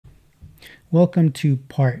Welcome to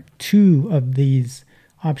part 2 of these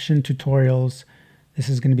option tutorials. This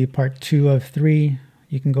is going to be part 2 of 3.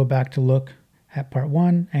 You can go back to look at part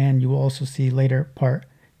 1 and you will also see later part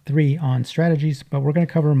 3 on strategies, but we're going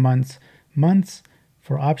to cover months. Months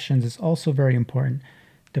for options is also very important.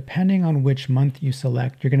 Depending on which month you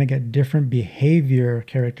select, you're going to get different behavior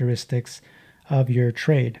characteristics of your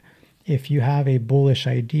trade. If you have a bullish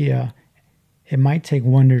idea, it might take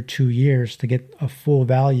 1 or 2 years to get a full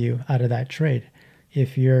value out of that trade.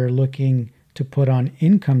 If you're looking to put on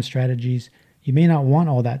income strategies, you may not want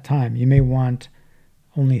all that time. You may want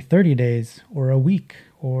only 30 days or a week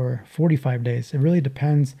or 45 days. It really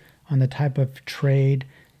depends on the type of trade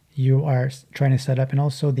you are trying to set up and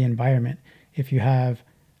also the environment. If you have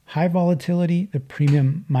high volatility, the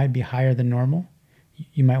premium might be higher than normal.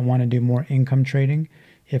 You might want to do more income trading.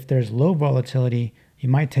 If there's low volatility, you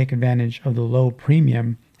might take advantage of the low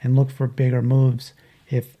premium and look for bigger moves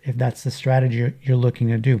if that's the strategy you're looking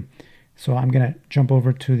to do. So I'm going to jump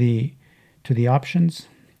over to the options,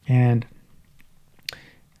 and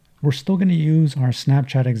we're still going to use our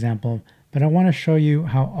Snapchat example, but I want to show you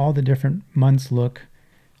how all the different months look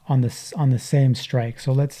on the same strike.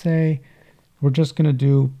 So let's say we're just going to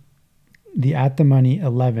do the at the money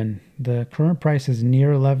 11. The current price is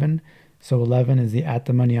near 11, so 11 is the at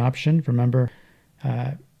the money option. Remember,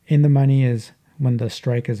 in the money is when the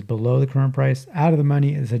strike is below the current price. Out of the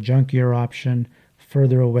money is a junkier option,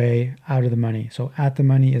 further away, out of the money. So at the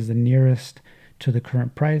money is the nearest to the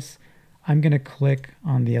current price. I'm going to click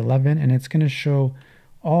on the 11 and it's going to show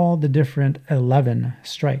all the different 11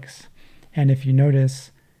 strikes. And if you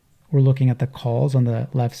notice, we're looking at the calls on the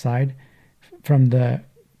left side. From the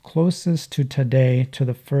closest to today to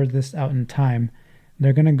the furthest out in time,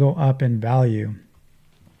 they're going to go up in value.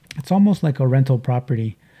 It's almost like a rental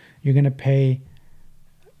property. You're going to pay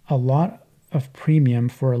a lot of premium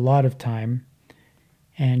for a lot of time,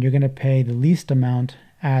 and you're going to pay the least amount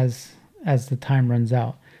as the time runs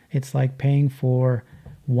out. It's like paying for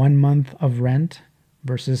 1 month of rent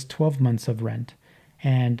versus 12 months of rent.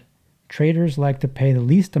 And traders like to pay the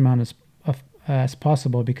least amount as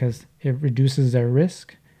possible because it reduces their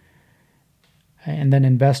risk. And then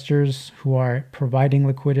investors who are providing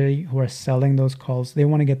liquidity, who are selling those calls, they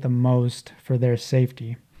want to get the most for their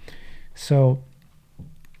safety. So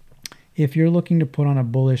if you're looking to put on a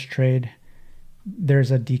bullish trade, there's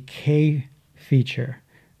a decay feature.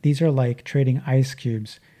 These are like trading ice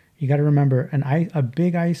cubes. You got to remember, a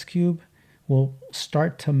big ice cube will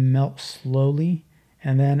start to melt slowly,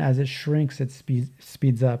 and then as it shrinks, it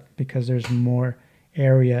speeds up because there's more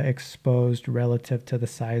area exposed relative to the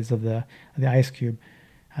size of the ice cube.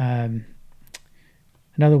 Another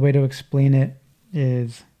way to explain it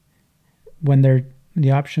is when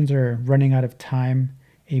the options are running out of time,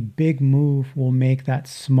 a big move will make that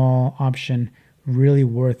small option really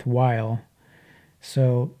worthwhile.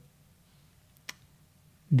 So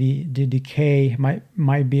the decay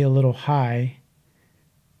might be a little high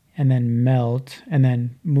and then melt and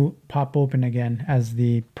then pop open again as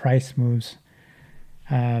the price moves.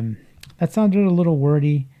 That sounded a little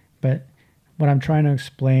wordy, but what I'm trying to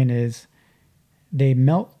explain is they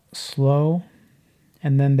melt slow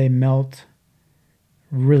and then they melt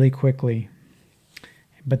really quickly.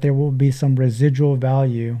 But there will be some residual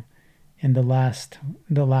value in the last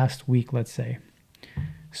week, let's say.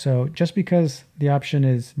 So just because the option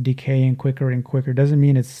is decaying quicker and quicker doesn't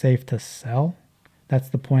mean it's safe to sell. That's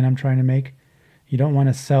the point I'm trying to make. You don't want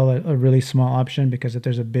to sell a really small option because if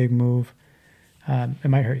there's a big move, it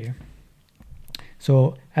might hurt you.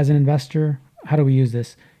 So as an investor, how do we use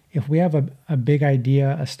this? If we have a big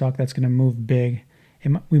idea, a stock that's going to move big,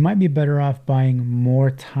 we might be better off buying more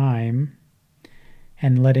time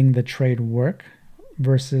and letting the trade work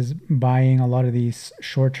versus buying a lot of these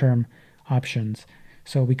short-term options.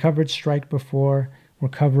 So we covered strike before. We're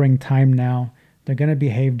covering time now. They're going to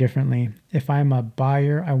behave differently. If I'm a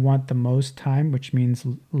buyer, I want the most time, which means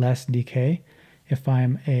less decay. If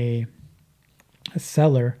I'm a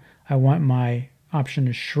seller, I want my option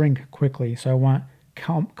to shrink quickly. So I want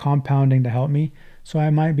compounding to help me. So I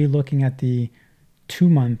might be looking at the 2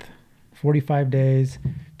 month, 45 days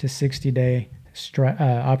to 60-day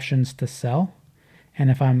options to sell. And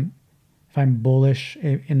if I'm bullish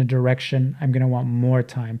in a direction, I'm going to want more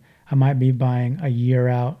time. I might be buying a year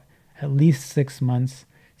out, at least 6 months.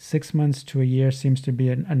 6 months to a year seems to be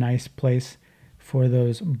a nice place for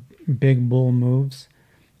those big bull moves.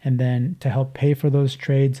 And then to help pay for those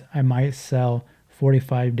trades, I might sell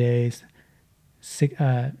 45 days,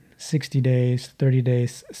 60 days, 30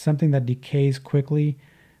 days, something that decays quickly,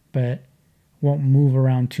 but won't move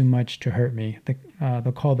around too much to hurt me.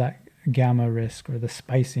 They'll call that gamma risk or the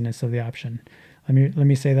spiciness of the option. Let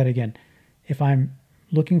me say that again. If I'm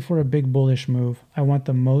looking for a big bullish move, I want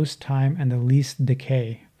the most time and the least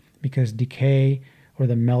decay, because decay or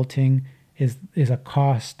the melting is a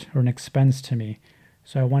cost or an expense to me.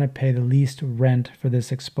 So I want to pay the least rent for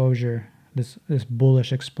this exposure, this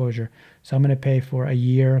bullish exposure. So I'm going to pay for a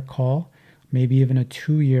year call, maybe even a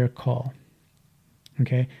 2-year call.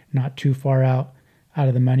 Okay, not too far out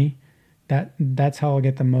of the money. That's how I'll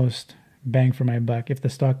get the most bang for my buck. If the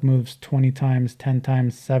stock moves 20 times, 10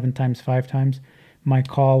 times, 7 times, 5 times, my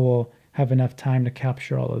call will have enough time to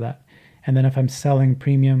capture all of that. And then if I'm selling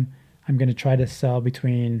premium, I'm going to try to sell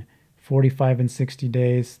between 45 and 60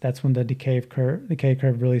 days. That's when the decay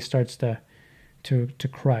curve really starts to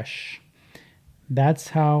crush. That's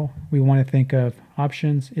how we want to think of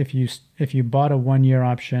options. If you bought a 1-year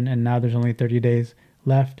option and now there's only 30 days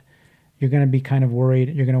left, you're going to be kind of worried.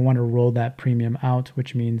 You're going to want to roll that premium out,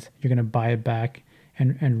 which means you're going to buy it back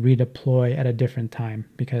and redeploy at a different time,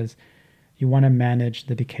 because you want to manage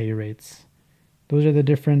the decay rates. Those are the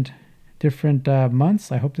different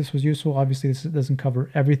months. I hope this was useful. Obviously, this doesn't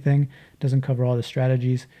cover everything, doesn't cover all the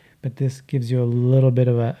strategies, but this gives you a little bit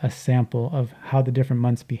of a sample of how the different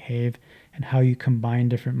months behave and how you combine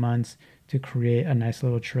different months to create a nice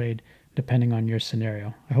little trade depending on your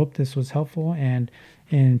scenario. I hope this was helpful, and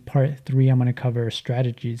in part 3, I'm going to cover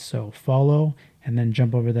strategies. So follow and then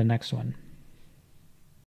jump over the next one.